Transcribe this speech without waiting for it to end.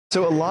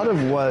So a lot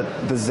of what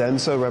the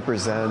Zenso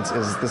represents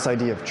is this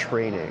idea of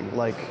training.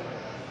 Like,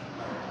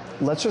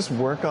 let's just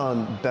work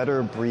on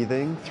better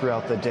breathing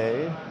throughout the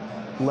day.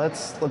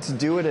 Let's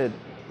do it at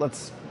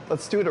let's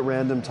do it at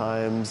random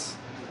times.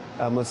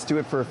 Let's do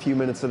it for a few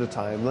minutes at a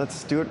time.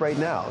 Let's do it right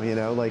now.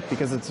 Like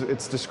because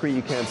it's discrete,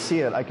 you can't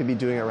see it. I could be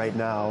doing it right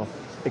now.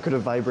 It could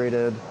have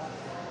vibrated.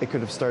 It could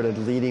have started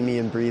leading me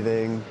in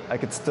breathing. I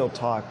could still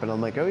talk, but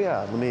I'm like, oh yeah,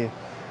 let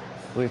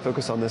me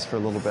focus on this for a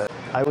little bit.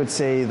 I would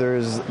say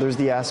there's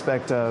the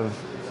aspect of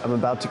I'm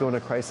about to go into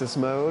crisis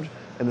mode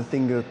and the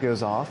thing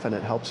goes off and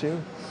it helps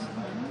you.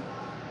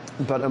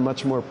 But a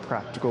much more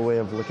practical way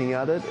of looking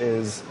at it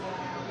is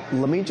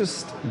let me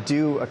just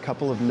do a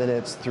couple of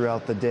minutes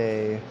throughout the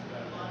day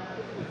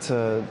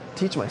to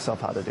teach myself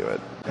how to do it.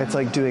 It's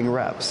like doing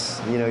reps.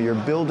 You're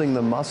building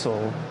the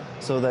muscle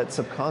so that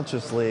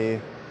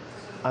subconsciously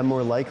I'm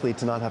more likely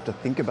to not have to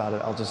think about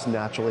it. I'll just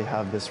naturally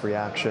have this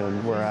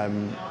reaction where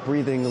I'm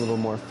breathing a little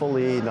more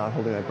fully, not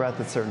holding my breath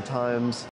at certain times.